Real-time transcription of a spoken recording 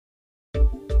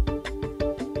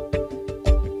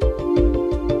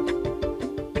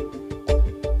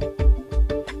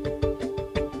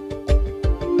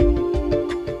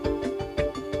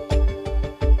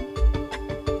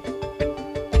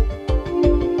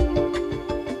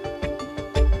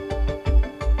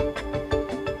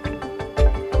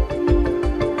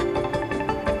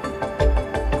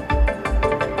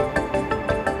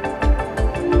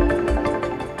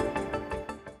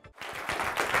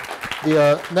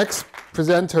The next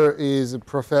presenter is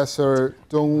Professor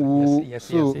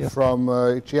Dong-Wuh from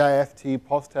GIFT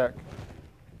Postec.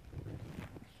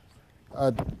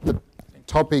 The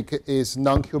topic is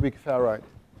non-cubic ferrite.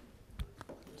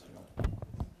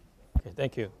 Okay,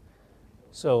 thank you.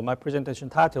 So my presentation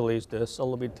title is the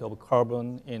solubility of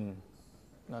carbon in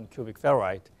non-cubic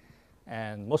ferrite,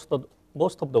 and most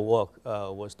of the work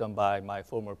was done by my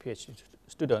former PhD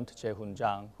student Jae-Hoon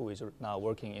Jang, who is now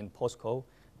working in POSCO,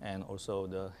 and also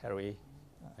the Harry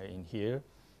in here.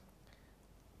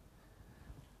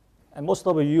 And most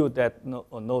of you that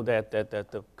know that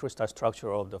the crystal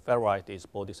structure of the ferrite is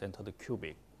body-centered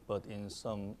cubic, but in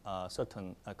some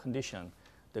certain condition,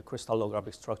 the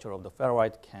crystallographic structure of the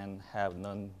ferrite can have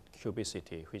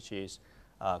non-cubicity, which is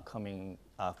coming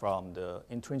from the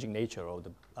intrinsic nature of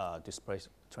the displaced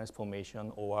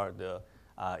transformation or the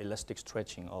elastic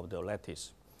stretching of the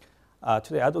lattice.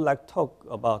 Today, I would like to talk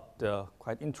about the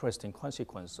quite interesting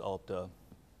consequence of the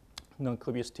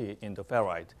non-cubicity in the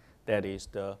ferrite, that is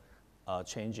the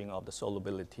changing of the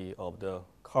solubility of the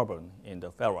carbon in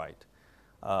the ferrite.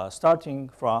 Starting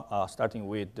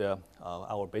with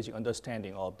our basic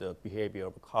understanding of the behavior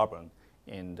of carbon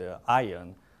in the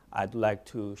iron, I'd like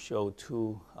to show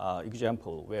two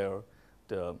examples where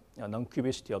the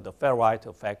non-cubicity of the ferrite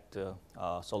affect the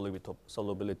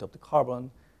solubility of the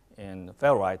carbon in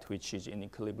ferrite, which is in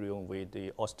equilibrium with the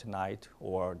austenite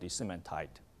or the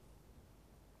cementite.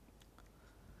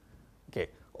 Okay,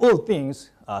 all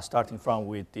things starting from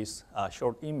with this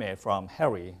short email from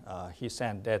Harry. He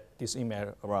sent this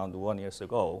email around 1 year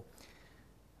ago.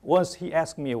 Once he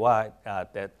asked me why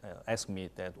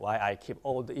why I keep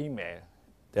all the email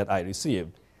that I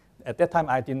received. At that time,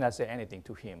 I did not say anything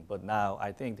to him, but now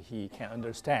I think he can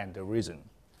understand the reason.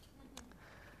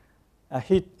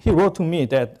 He wrote to me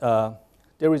that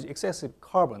there is excessive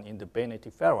carbon in the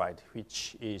bayonetic ferrite,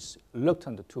 which is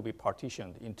reluctant to be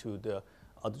partitioned into the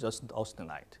adjacent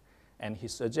austenite. And he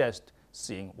suggests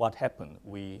seeing what happens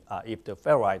if the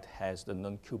ferrite has the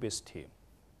non-cubicity.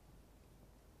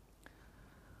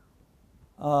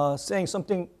 Saying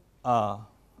something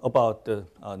about the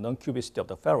non-cubicity of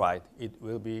the ferrite, it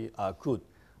will be good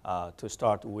to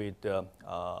start with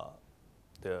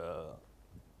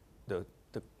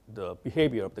the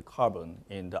behavior of the carbon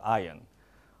in the iron.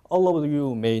 All of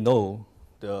you may know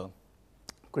the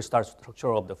crystal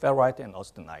structure of the ferrite and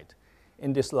austenite.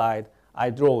 In this slide, I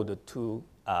draw the two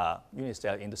unit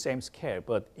cells in the same scale,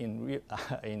 but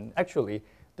actually,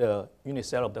 the unit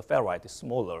cell of the ferrite is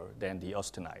smaller than the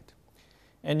austenite.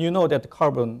 And you know that the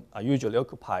carbon usually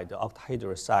occupy the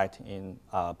octahedral site in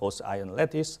both iron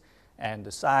lattice, and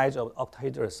the size of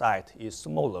octahedral site is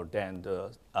smaller than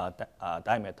the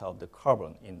diameter of the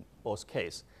carbon in both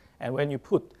cases. And when you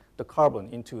put the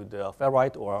carbon into the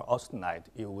ferrite or austenite,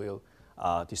 it will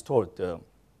distort the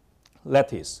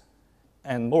lattice.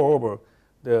 And moreover,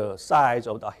 the size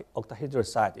of the octahedral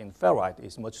site in ferrite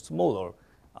is much smaller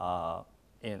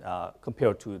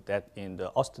compared to that in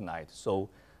the austenite. So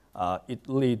it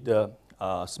leads the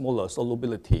smaller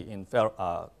solubility in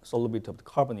solubility of the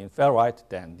carbon in ferrite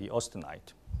than the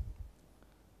austenite.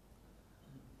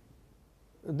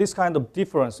 This kind of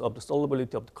difference of the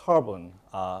solubility of the carbon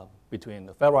between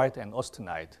the ferrite and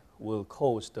austenite will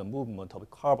cause the movement of the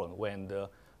carbon when the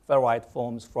ferrite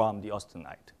forms from the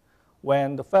austenite.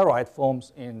 When the ferrite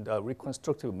forms in the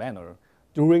reconstructive manner,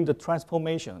 during the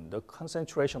transformation, the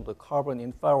concentration of the carbon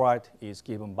in ferrite is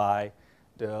given by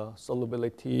the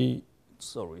solubility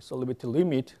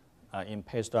limit in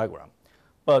page diagram.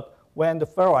 But when the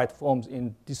ferrite forms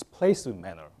in displacive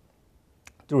manner,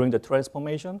 during the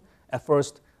transformation, at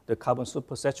first the carbon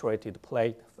supersaturated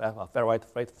plate, ferrite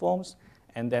plate forms,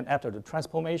 and then after the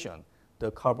transformation,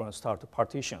 the carbon starts to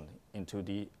partition into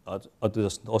the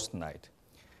adjacent austenite.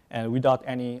 And without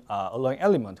any alloying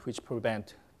element which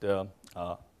prevent the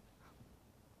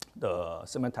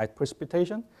cementite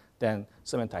precipitation, then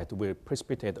cementite will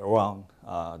precipitate around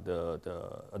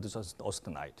the adjacent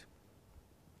austenite.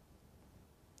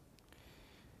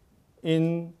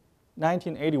 In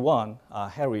 1981,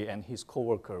 Harry and his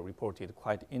co-worker reported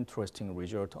quite interesting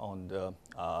result on the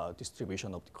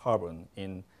distribution of the carbon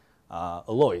in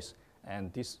alloys.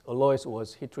 And this alloys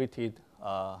was heat treated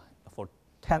for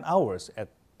 10 hours at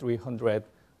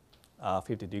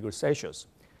 350 degrees Celsius.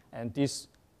 And this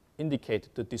indicates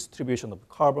the distribution of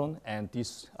carbon, and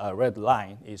this red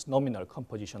line is nominal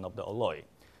composition of the alloy.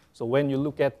 So when you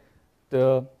look at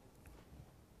the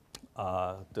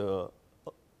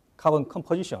carbon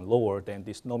composition lower than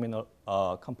this nominal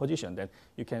composition, then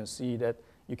you can see that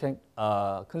you can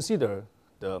consider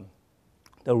the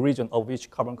region of which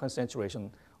carbon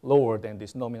concentration lower than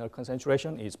this nominal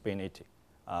concentration is bayonetic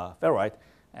ferrite,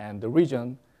 and the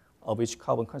region of which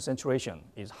carbon concentration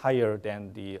is higher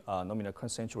than the nominal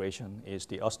concentration is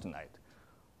the austenite.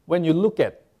 When you look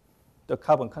at the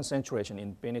carbon concentration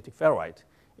in magnetic ferrite,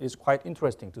 it is quite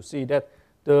interesting to see that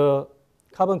the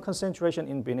carbon concentration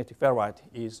in magnetic ferrite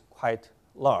is quite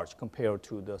large compared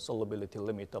to the solubility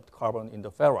limit of carbon in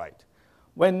the ferrite.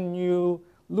 When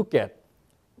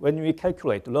we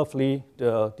calculate roughly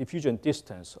the diffusion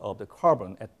distance of the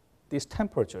carbon at these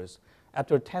temperatures,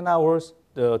 after 10 hours,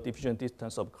 the diffusion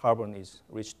distance of carbon is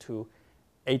reached to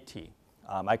 80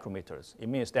 micrometers. It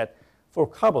means that for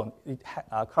carbon,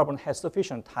 carbon has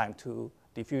sufficient time to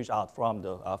diffuse out from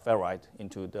the ferrite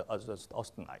into the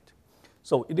austenite.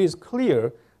 So it is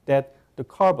clear that the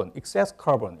carbon, excess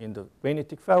carbon in the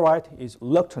magnetic ferrite is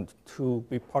reluctant to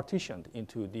be partitioned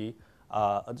into the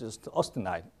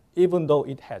austenite, even though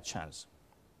it had chance.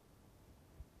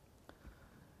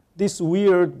 This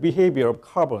weird behavior of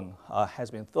carbon has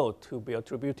been thought to be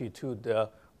attributed to the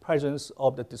presence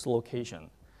of the dislocation,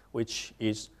 which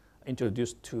is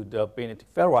introduced to the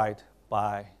magnetic ferrite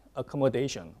by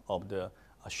accommodation of the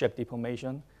shape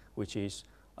deformation, which is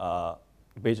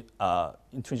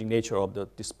intrinsic nature of the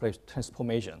displaced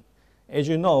transformation. As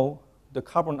you know, the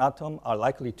carbon atoms are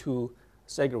likely to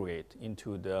segregate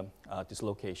into the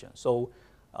dislocation. So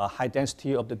high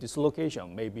density of the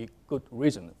dislocation may be good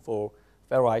reason for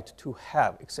ferrite to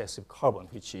have excessive carbon,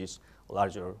 which is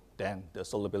larger than the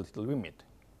solubility limit.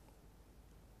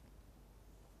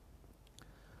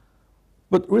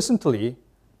 But recently,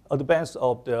 advance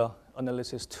of the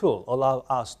analysis tool allow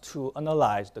us to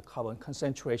analyze the carbon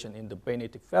concentration in the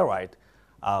magnetic ferrite,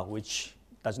 which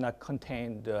does not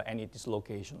contain any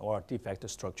dislocation or defect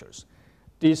structures.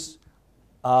 This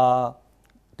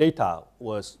data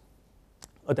was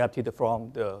adapted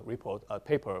from the report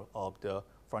paper of the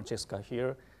Francesca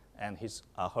here and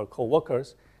her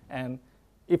co-workers. And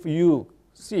if you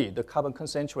see the carbon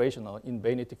concentration in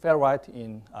magnetic ferrite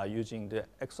in using the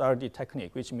XRD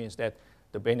technique, which means that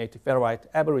the magnetic ferrite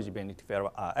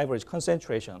average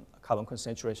concentration, carbon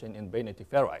concentration in magnetic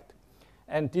ferrite,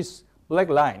 and this black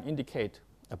line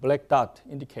a black dot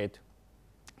indicate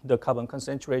the carbon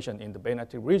concentration in the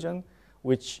magnetic region,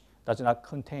 which does not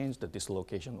contain the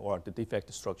dislocation or the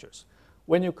defect structures.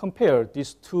 When you compare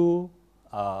these two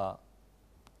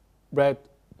red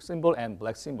symbol and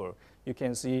black symbol, you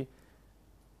can see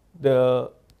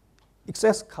the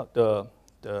excess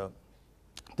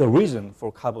the reason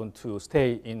for carbon to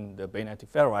stay in the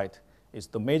magnetic ferrite is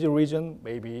the major reason,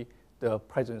 maybe the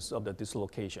presence of the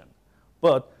dislocation.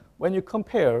 But when you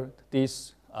compare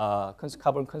this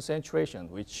carbon concentration,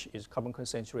 which is carbon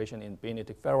concentration in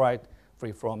magnetic ferrite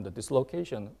free from the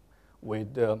dislocation,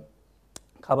 with the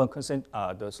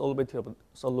the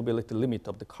solubility limit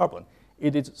of the carbon,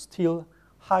 it is still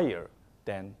higher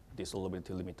than the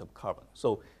solubility limit of carbon.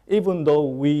 So even though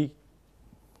we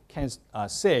can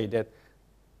say that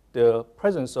the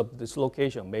presence of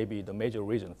dislocation may be the major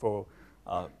reason for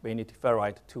magnetic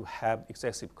ferrite to have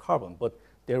excessive carbon, but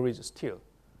there is still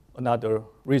another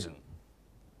reason.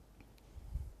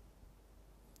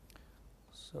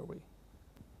 Sorry.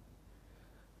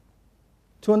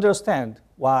 To understand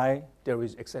why there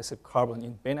is excessive carbon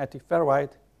in magnetic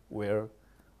ferrite,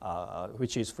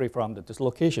 which is free from the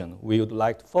dislocation, we would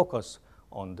like to focus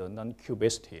on the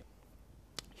non-cubicity.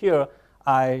 Here,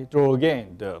 I draw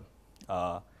again the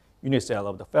unit cell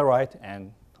of the ferrite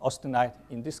and austenite.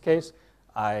 In this case,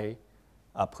 I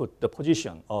put the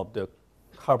position of the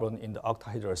carbon in the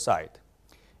octahedral site.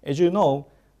 As you know,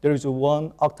 there is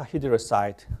one octahedral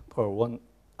site per one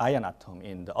ion atom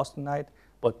in the austenite,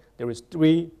 but there is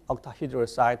 3 octahedral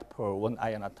sites per 1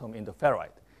 ion atom in the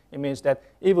ferrite. It means that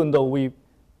even though we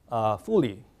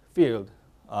fully filled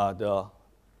the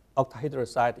octahedral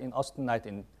site in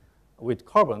austenite with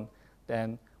carbon,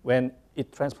 then when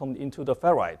it transformed into the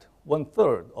ferrite,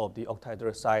 1/3 of the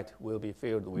octahedral site will be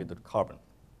filled with the carbon.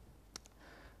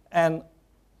 And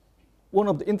one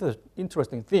of the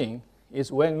interesting things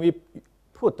is when we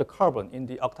put the carbon in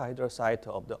the octahedral site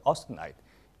of the austenite,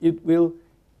 it will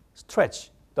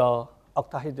stretch the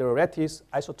octahedral lattice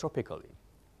isotropically.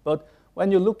 But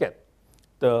when you look at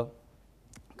the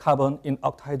carbon in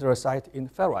octahedral site in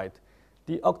ferrite,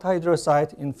 the octahedral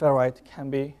site in ferrite can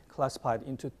be classified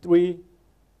into 3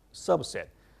 subsets,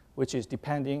 which is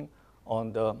depending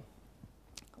on the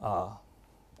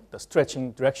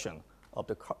stretching direction of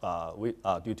the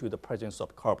due to the presence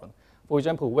of carbon. For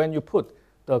example, when you put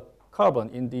the carbon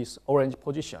in this orange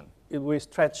position, it will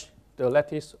stretch the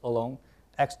lattice along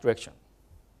x direction.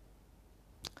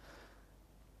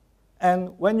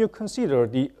 And when you consider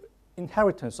the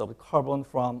inheritance of the carbon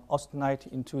from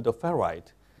austenite into the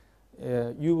ferrite,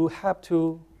 you have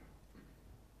to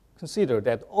consider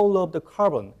that all of the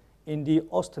carbon in the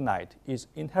austenite is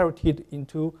inherited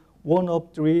into one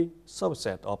of three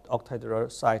subsets of the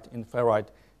octahedral site in ferrite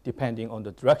depending on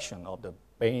the direction of the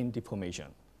vein deformation.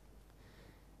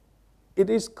 It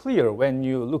is clear when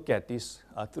you look at these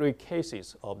three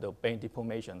cases of the vein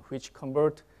deformation which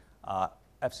convert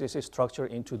FCC structure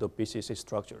into the BCC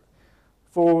structure.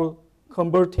 For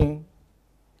converting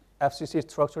FCC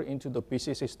structure into the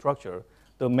BCC structure,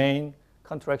 the main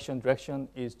contraction direction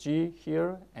is G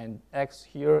here, and X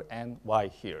here, and Y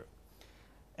here.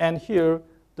 And here,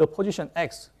 the position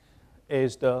X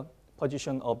is the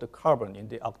position of the carbon in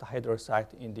the octahedral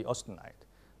site in the austenite.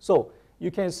 So you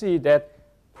can see that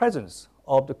presence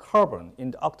of the carbon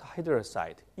in the octahedral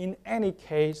site in any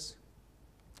case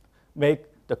make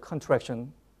the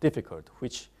contraction difficult,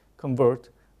 which convert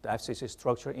the FCC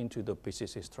structure into the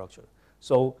BCC structure.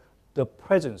 So the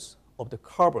presence of the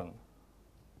carbon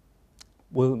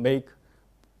will make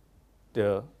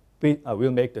the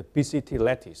BCT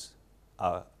lattice,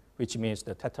 which means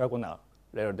the tetragonal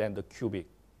rather than the cubic.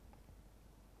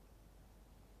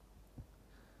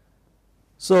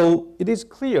 So it is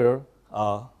clear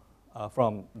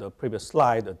from the previous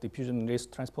slide that diffusion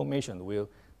risk transformation will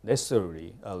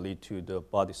necessarily lead to the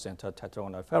body-centered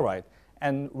tetragonal ferrite.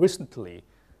 And recently,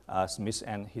 Smith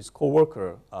and his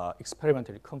co-worker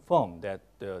experimentally confirmed that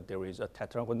there is a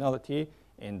tetragonality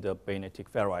in the bainitic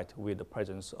ferrite with the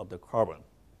presence of the carbon.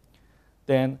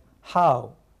 Then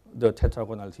how the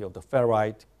tetragonality of the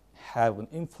ferrite have an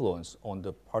influence on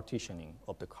the partitioning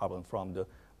of the carbon from the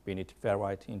bainitic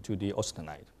ferrite into the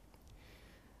austenite?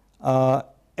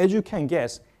 As you can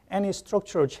guess, any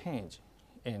structural change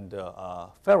in the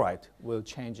ferrite will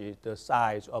change the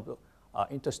size of the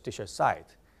interstitial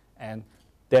site, and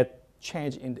that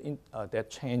change in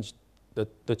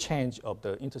the change of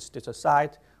the interstitial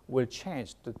site will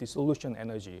change the dissolution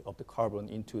energy of the carbon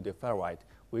into the ferrite,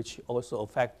 which also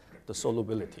affect the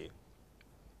solubility.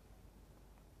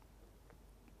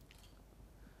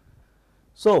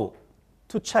 So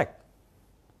to check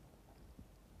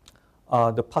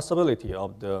the possibility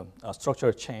of the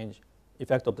structural change,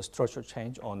 effect of the structural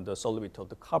change on the solubility of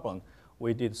the carbon,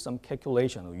 we did some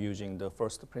calculation using the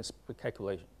first principle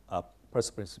calculation,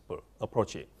 first principle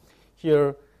approach.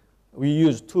 Here, we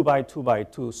use 2 by 2 by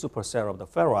 2 supercell of the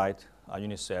ferrite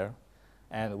unit cell,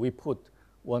 and we put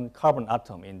one carbon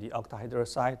atom in the octahedral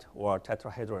site or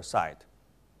tetrahedral site.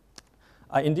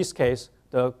 In this case,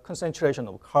 the concentration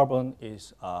of carbon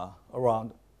is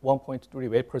around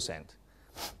 1.38%.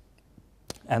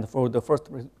 And for the first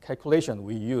calculation,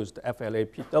 we used the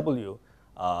FLAPW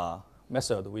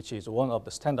method, which is one of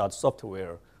the standard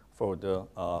software for the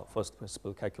first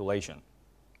principle calculation.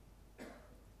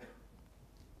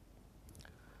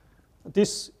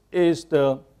 This is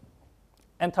the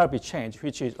enthalpy change,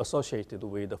 which is associated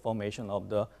with the formation of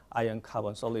the ion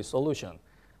carbon solid solution,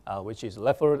 which is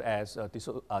referred as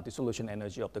dissolution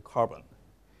energy of the carbon.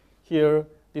 Here,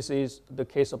 this is the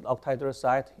case of the octahedral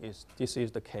site. This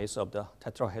is the case of the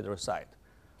tetrahedral site.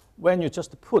 When you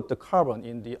just put the carbon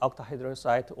in the octahedral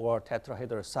site or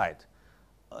tetrahedral site,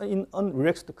 in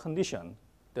unrelaxed condition,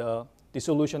 the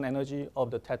dissolution energy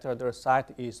of the tetrahedral site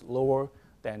is lower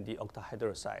than the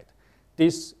octahedral site.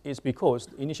 This is because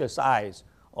the initial size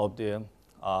of the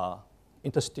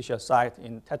interstitial site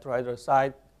in tetrahedral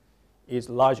site is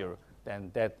larger than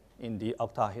that in the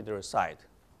octahedral site.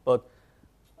 But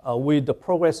with the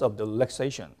progress of the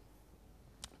relaxation,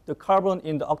 the carbon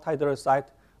in the octahedral site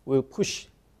will push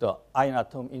the ion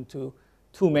atom into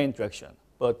two main directions.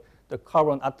 But the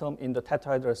carbon atom in the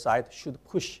tetrahedral site should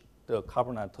push the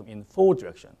carbon atom in four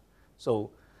directions.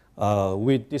 So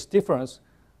with this difference,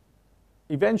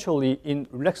 eventually in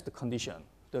relaxed condition,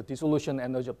 the dissolution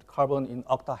energy of the carbon in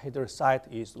octahedral site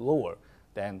is lower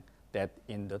than that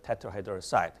in the tetrahedral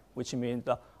site, which means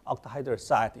the octahedral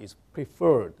site is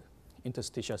preferred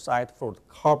interstitial site for the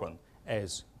carbon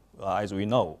as we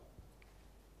know.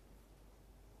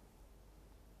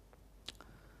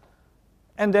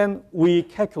 And then we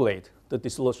calculate the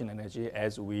dissolution energy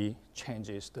as we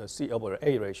changes the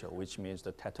C/A ratio, which means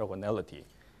the tetragonality.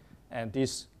 And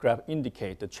this graph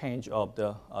indicates the change of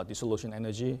the dissolution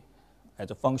energy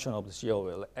as a function of the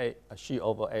C/A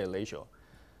ratio.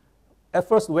 At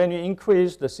first, when you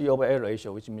increase the C/A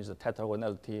ratio, which means the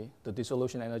tetragonality, the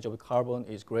dissolution energy of the carbon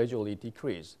is gradually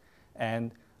decreased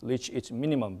and reach its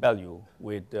minimum value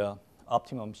with the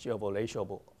optimum C/A ratio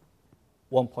of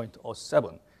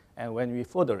 1.07. And when we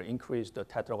further increase the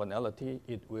tetragonality,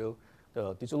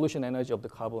 the dissolution energy of the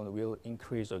carbon will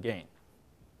increase again.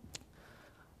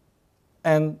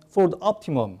 And for the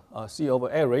optimum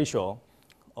C/A ratio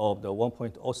of the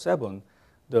 1.07,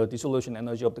 the dissolution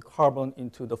energy of the carbon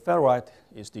into the ferrite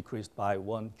is decreased by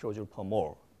 1 kilojoule per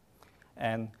mole.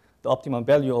 And the optimum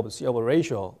value of the C/O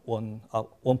ratio,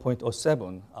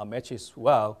 1.07, matches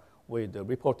well with the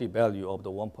reported value of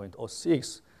the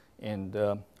 1.06 and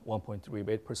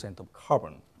 1.38% of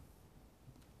carbon.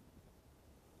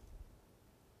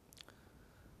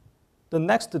 The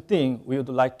next thing we would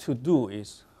like to do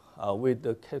is, with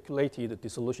the calculated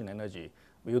dissolution energy,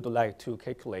 we would like to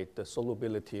calculate the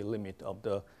solubility limit of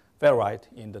the ferrite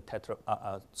in the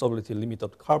solubility limit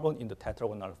of carbon in the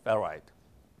tetragonal ferrite.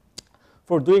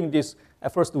 For doing this,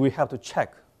 at first we have to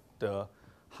check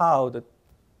how the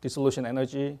dissolution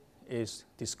energy is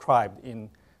described in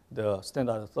the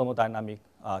standard thermodynamic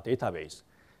database.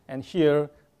 And here,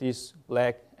 this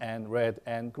black and red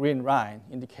and green line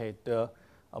indicate the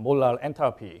molar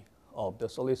enthalpy of the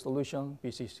solid solution,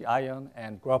 BCC ion,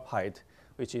 and graphite,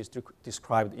 which is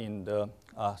described in the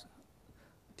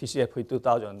TCFE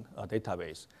 2000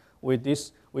 database. With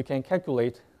this, we can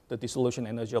calculate the dissolution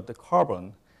energy of the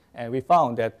carbon, and we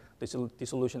found that the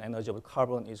dissolution energy of the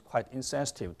carbon is quite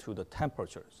insensitive to the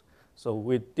temperatures. So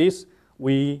with this,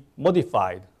 we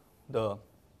modified the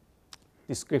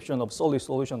description of solid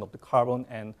solution of the carbon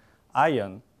and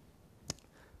ion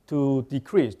to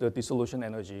decrease the dissolution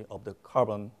energy of the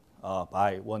carbon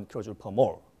by 1 kilojoule per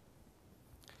mole.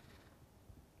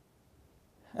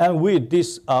 And with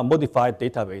this modified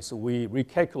database, we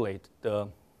recalculate the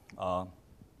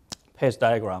phase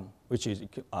diagram,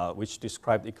 which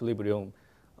described equilibrium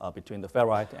between the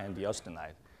ferrite and the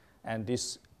austenite. And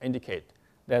this indicates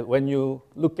that when you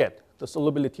look at the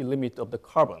solubility limit of the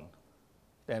carbon,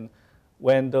 then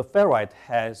when the ferrite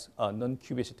has a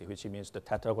non-cubicity, which means the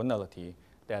tetragonality,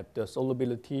 that the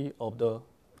solubility of the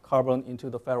carbon into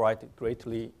the ferrite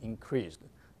greatly increased.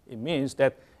 It means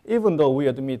that even though we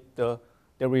admit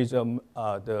there is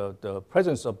the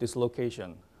presence of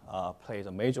dislocation plays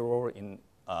a major role in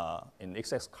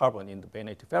excess carbon in the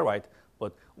bainitic ferrite,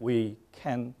 but we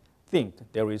can think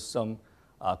that there is some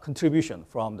contribution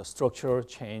from the structural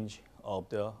change of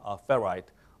the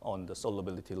ferrite on the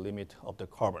solubility limit of the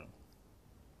carbon.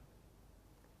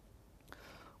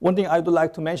 One thing I would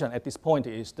like to mention at this point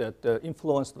is that the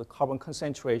influence of the carbon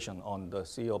concentration on the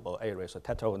C/A ratio,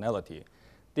 tetragonality.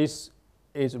 This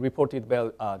is reported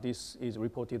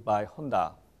by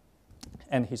Honda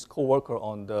and his co-worker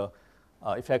on the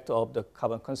effect of the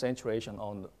carbon concentration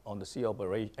on the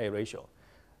C/A ratio.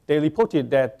 They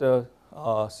reported that the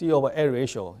C/A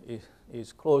ratio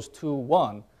is close to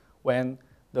 1 when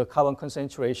the carbon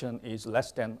concentration is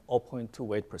less than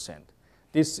 0.28%.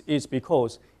 This is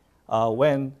because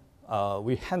when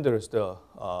we handle the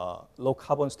low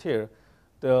carbon steel,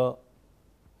 the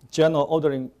general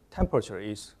ordering temperature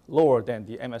is lower than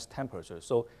the MS temperature.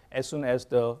 So as soon as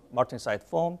the martensite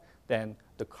form, then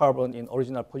the carbon in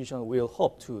original position will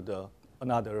hop to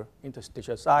another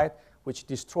interstitial site, which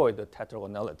destroy the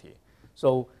tetragonality.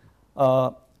 So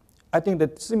I think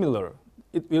that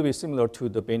it will be similar to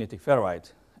the bainitic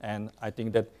ferrite, and I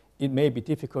think that it may be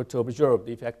difficult to observe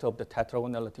the effect of the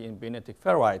tetragonality in bainitic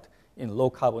ferrite in low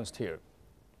carbon steel.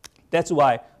 That's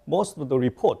why most of the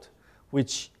report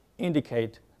which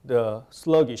indicate the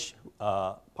sluggish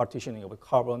partitioning of the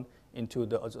carbon into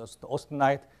the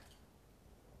austenite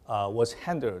was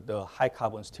handled the high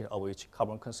carbon steel, of which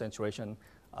carbon concentration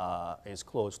is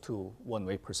close to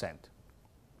 1%.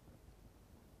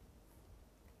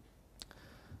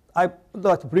 I would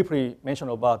like to briefly mention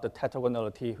about the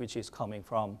tetragonality, which is coming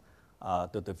from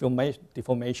the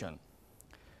deformation.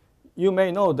 You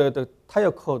may know that the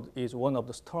tire cord is one of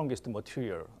the strongest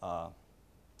material,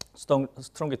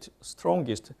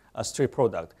 strongest steel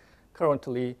product.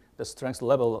 Currently, the strength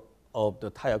level of the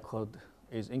tire cord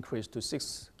is increased to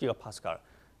 6 gigapascal.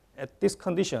 At this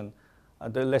condition,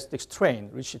 the elastic strain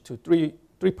reaches to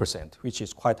 3%, which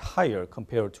is quite higher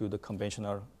compared to the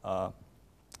conventional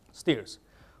steels.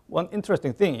 One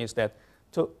interesting thing is that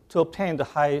to obtain the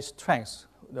high strength,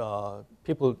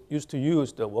 people used to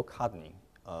use the work hardening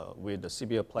with the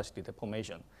severe plastic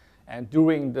deformation. And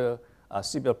during the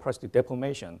severe plastic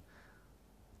deformation,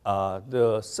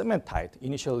 the cementite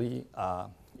initially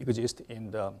exists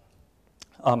in the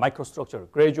microstructure,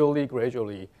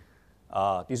 gradually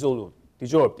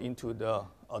dissolved into the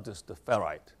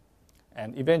ferrite.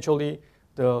 And eventually,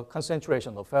 the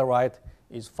concentration of ferrite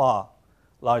is far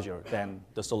larger than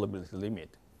the solubility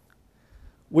limit.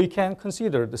 We can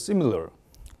consider the similar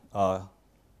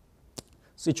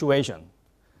situation,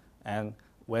 and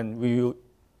when you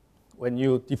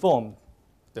deform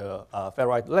the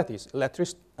ferrite lattice,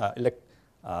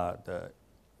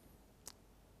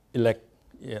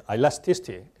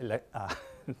 elasticity,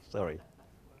 sorry.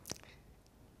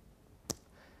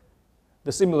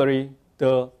 similarly,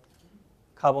 the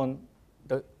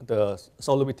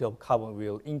solubility of carbon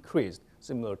will increase,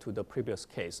 similar to the previous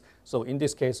case. So in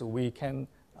this case, we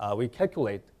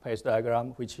calculate phase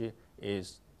diagram, which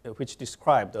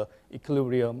describe the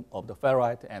equilibrium of the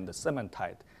ferrite and the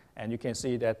cementite. And you can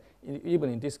see that even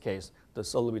in this case, the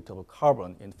solubility of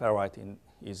carbon in ferrite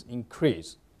is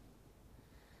increased.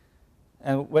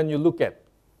 And when you look at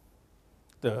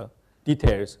the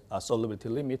details solubility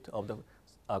limit of the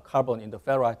carbon in the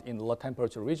ferrite in low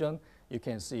temperature region, you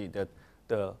can see that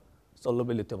the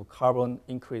solubility of carbon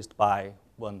increased by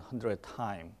 100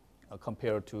 times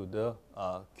compared to the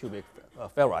cubic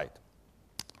ferrite.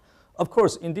 Of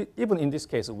course, even in this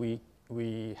case, we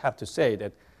have to say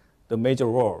that the major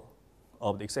role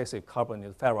of the excessive carbon in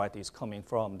the ferrite is coming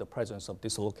from the presence of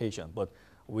dislocation. But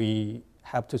we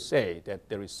have to say that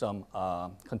there is some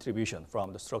contribution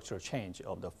from the structural change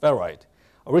of the ferrite.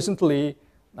 Recently,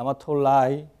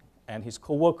 Namatolai and his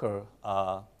co-worker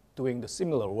are doing the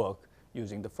similar work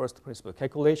using the first principle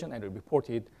calculation, and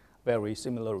reported very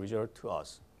similar result to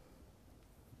us.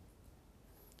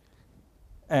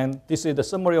 And this is the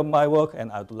summary of my work,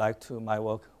 and I'd like to my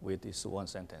work with this one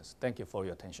sentence. Thank you for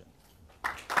your attention.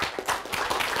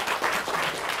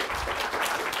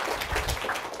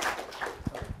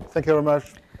 Thank you very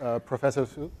much, Professor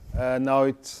Su. Now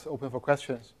it's open for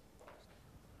questions.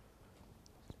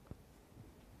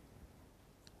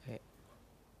 Hey.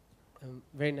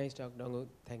 Very nice talk, Dong-Wuh.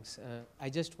 Thanks. I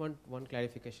just want one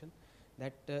clarification,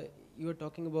 that you were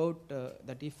talking about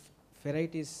that if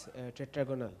ferrite is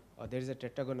tetragonal, or there is a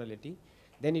tetragonality,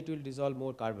 then it will dissolve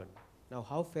more carbon. Now,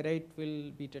 how ferrite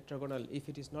will be tetragonal if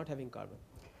it is not having carbon?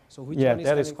 So which one is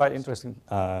that is quite first? interesting,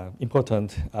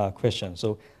 important question.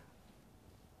 So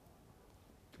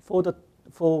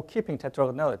for keeping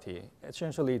tetragonality,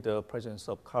 essentially the presence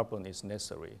of carbon is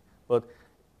necessary. But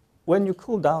when you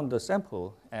cool down the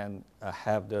sample and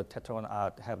have the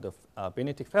tetragonal, have the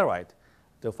benitic ferrite,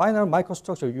 the final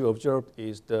microstructure you observed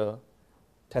is the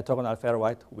tetragonal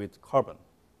ferrite with carbon.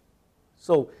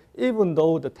 So even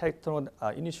though the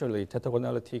initially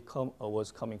tetragonality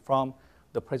was coming from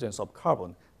the presence of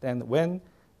carbon, then when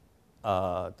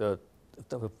the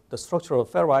structure of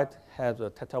ferrite has a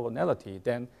tetragonality,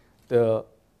 then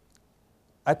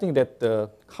I think that the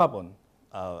carbon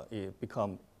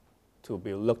become to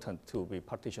be reluctant to be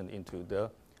partitioned into the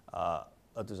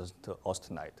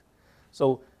austenite.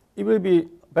 So it will be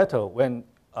better when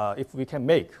if we can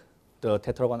make the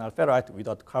tetragonal ferrite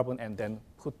without carbon and then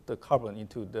put the carbon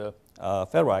into the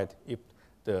ferrite if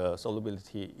the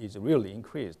solubility is really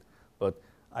increased. But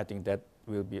I think that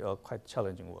will be a quite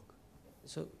challenging work.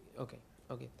 So, okay,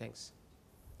 thanks.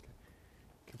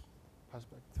 Okay. Pass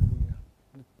back to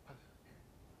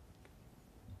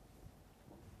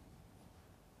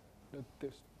the,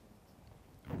 this.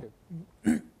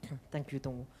 Okay. Thank you,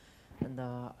 Dong-Wuh. And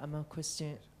I'm a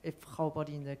question, how about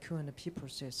in the Q&P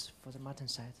process for the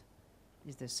martensite?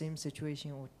 Is the same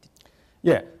situation? Or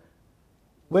yeah.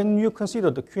 When you consider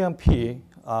the QMP,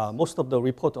 most of the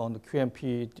report on the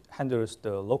QMP handles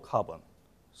the low carbon.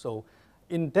 So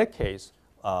in that case,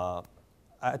 I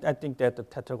think that the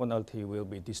tetragonality will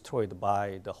be destroyed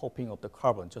by the hopping of the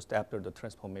carbon just after the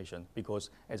transformation, because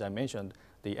as I mentioned,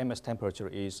 the MS temperature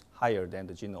is higher than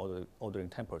the gene ordering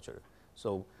temperature.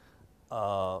 So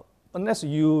unless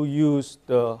you use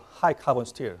the high carbon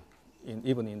still,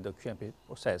 even in the QMP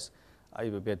process,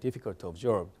 it will be difficult to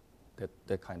observe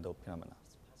that kind of phenomena.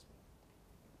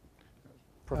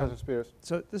 Professor Spears.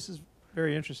 So this is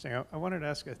very interesting. I wanted to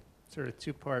ask a sort of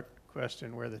two-part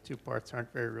question where the two parts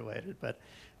aren't very related. But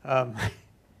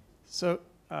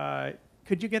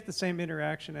could you get the same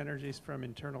interaction energies from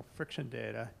internal friction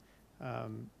data?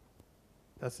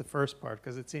 That's the first part,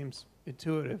 because it seems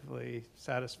intuitively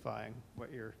satisfying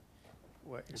what you're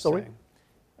saying.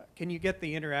 Can you get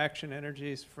the interaction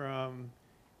energies from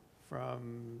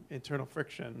internal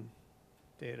friction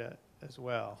data as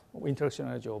well? Interaction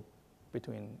energy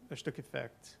between the Stuck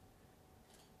effect,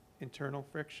 internal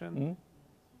friction.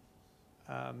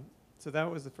 Mm-hmm. So that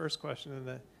was the first question,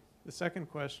 and the second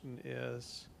question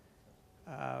is,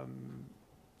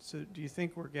 so do you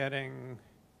think we're getting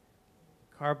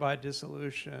carbide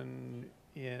dissolution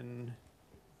in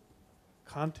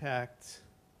contact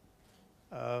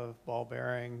of ball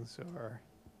bearings, or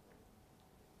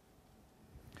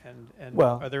and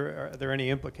well, are there any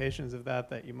implications of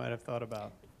that you might have thought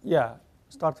about? Yeah.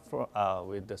 Start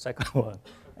with the second one.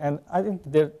 And I think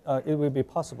that it will be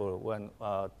possible when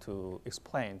to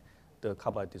explain the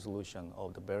carbide dissolution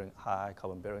of the high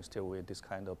carbon bearing steel with this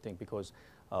kind of thing, because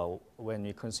when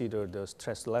you consider the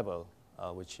stress level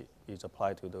which is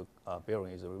applied to the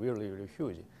bearing is really, really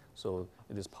huge. So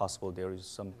it is possible there is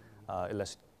some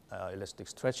elastic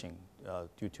stretching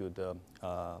due to the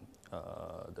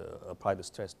applied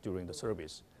stress during the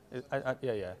service.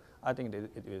 Yeah, I think that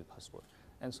it is possible.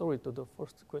 And sorry, the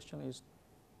first question is?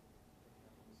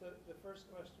 So the first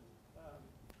question,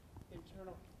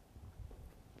 internal.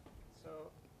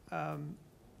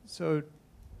 So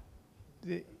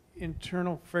the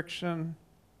internal friction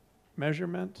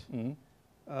measurement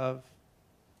of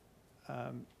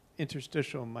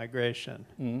interstitial migration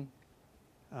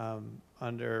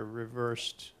under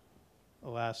reversed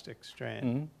elastic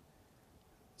strain.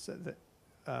 So the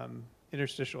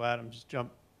interstitial atoms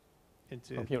jump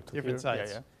into different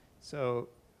sites. Yeah. So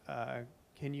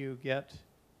can you get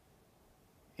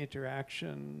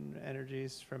interaction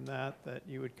energies from that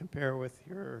you would compare with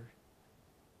your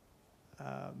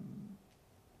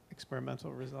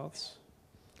experimental results?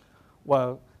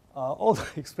 Well, all the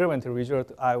experimental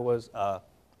results I was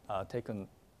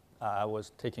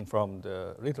taking from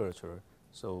the literature.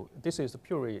 So this is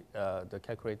purely the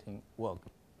calculating work.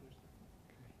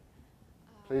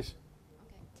 Please.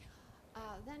 Okay.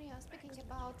 Then you are speaking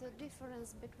about the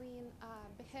difference between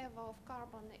behavior of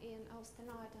carbon in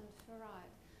austenite and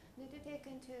ferrite. Did you take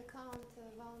into account the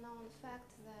well-known fact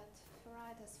that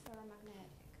ferrite is ferromagnetic?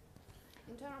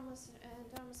 In terms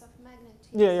of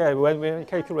magnetism. Yeah. When we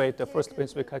calculate the first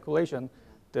principle calculation,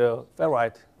 the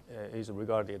ferrite is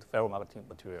regarded ferromagnetic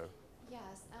material.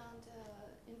 Yes, and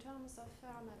in terms of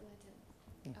ferromagnetism,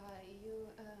 you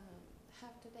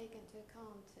have to take into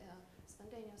account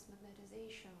spontaneous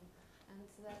magnetization, and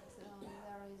that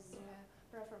there is a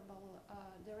preferable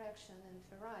direction in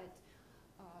ferrite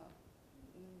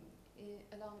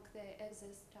along the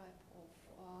axis type of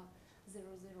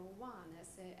 001 as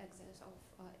the axis of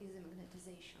easy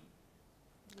magnetization.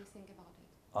 What do you think about it?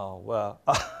 Oh,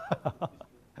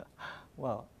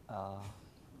 well,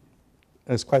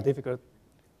 it's quite difficult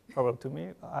problem to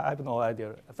me. I have no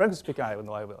idea. Frankly speaking, I have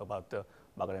no idea about the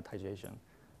magnetization.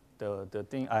 The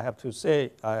thing I have to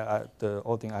say, the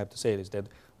only thing I have to say is that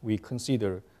we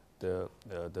consider the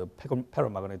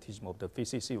paramagnetism of the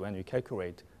VCC when we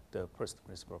calculate the first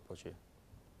principle approach.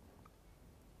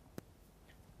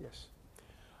 Yes.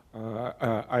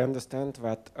 I understand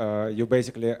that you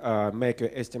basically make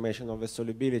an estimation of the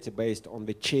solubility based on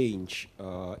the change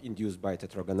induced by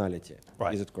tetragonality.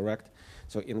 Right. Is it correct?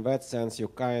 So in that sense, you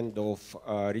kind of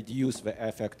reduce the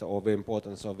effect or the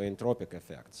importance of the entropic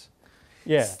effects.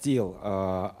 Yeah. Still,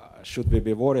 should we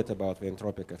be worried about the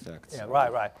entropic effects? Yeah,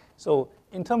 right. So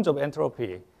in terms of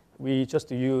entropy, we just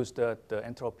use the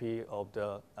entropy of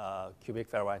the cubic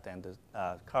ferrite and the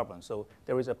carbon. So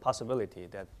there is a possibility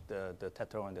that the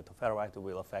tetra and the ferrite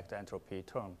will affect the entropy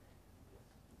term.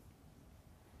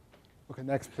 Okay,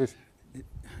 next, please.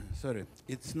 Sorry.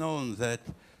 It's known that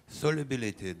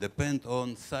solubility depends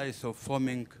on size of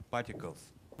forming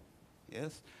particles.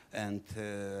 Yes? And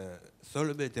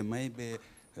solubility may be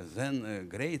then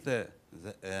greater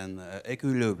than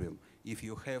equilibrium if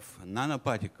you have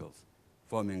nanoparticles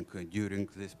forming during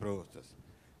this process.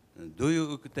 Do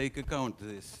you take account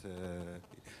this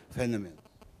phenomenon?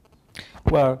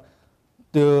 Well,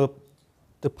 the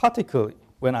particle,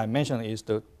 when I mentioned, is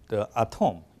the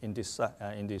atom in this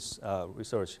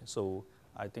research. So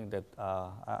I think that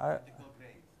Particle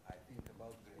grains. I think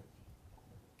about grains.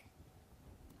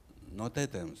 Not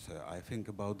atoms. I think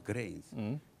about grains.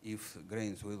 If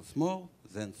grains will small,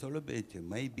 then solubility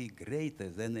may be greater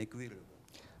than equilibrium.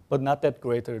 but not that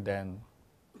greater than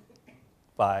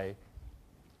by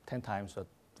 10 times or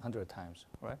 100 times,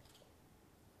 right?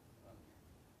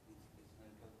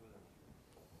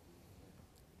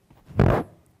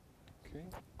 Okay.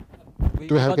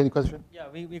 Do we have any question? Yeah,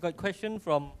 we got question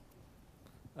from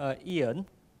Ian.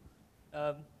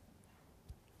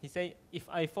 He said, if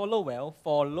I follow well,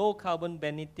 for low carbon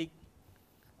bainitic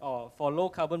or for low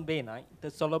carbon bainite, the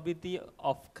solubility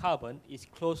of carbon is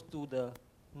close to the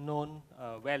known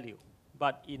value.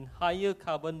 But in higher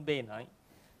carbon bainite,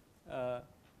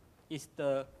 is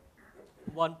the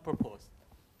one proposed.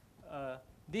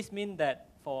 This means that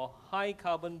for high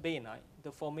carbon bainite,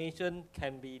 the formation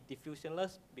can be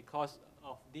diffusionless because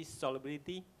of this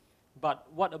solubility. But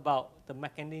what about the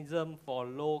mechanism for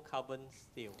low carbon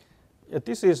steel? Yeah,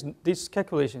 this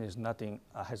calculation is nothing,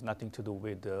 has nothing to do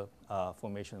with the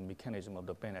formation mechanism of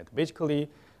the bainite. Basically,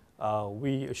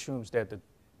 we assume that the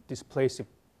displacive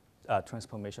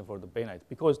transformation for the bainite,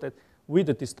 because that with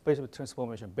the displacive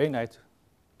transformation bainite,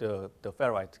 the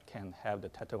ferrite can have the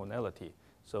tetragonality.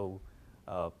 So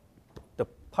the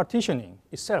partitioning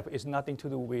itself is nothing to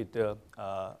do with the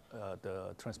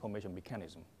transformation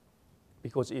mechanism,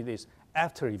 because it is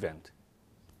after event.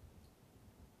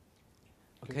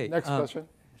 Okay, next question.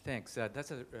 Thanks.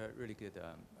 That's a really good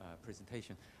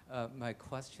presentation. My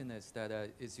question is that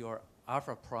is your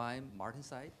alpha prime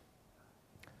martensite?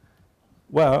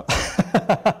 Well,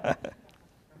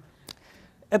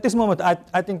 at this moment,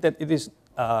 I think that it is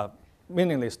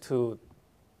meaningless to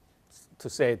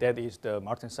say that is the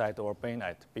martensite or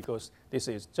bainite, because this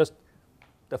is just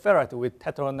the ferrite with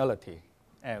tetragonality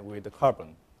and with the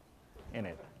carbon in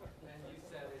it. And you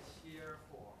said it's shear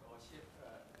form or shear,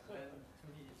 then to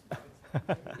me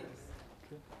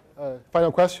it's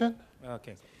Final question?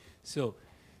 Okay. So,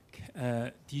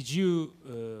 did you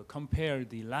compare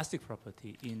the elastic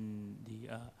property in the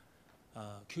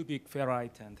cubic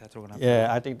ferrite and tetragonal?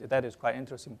 Yeah, I think that is quite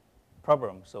interesting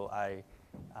problem. So I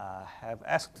have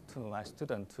asked to my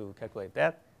student to calculate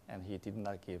that, and he did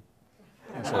not give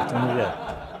answer to me yet.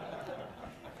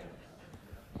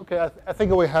 Okay, I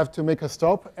think we have to make a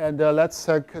stop, and let's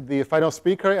thank the final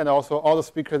speaker and also all the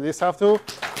speakers this afternoon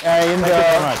and in the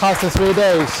past 3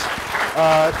 days.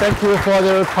 Thank you for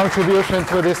their contribution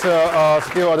to this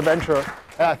skill adventure.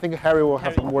 I think Harry will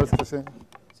have some words to say.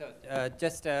 So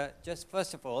just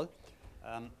first of all,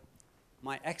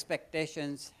 my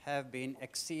expectations have been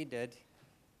exceeded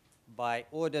by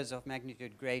orders of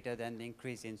magnitude greater than the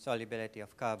increase in solubility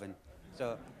of carbon.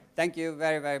 So thank you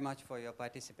very, very much for your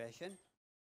participation.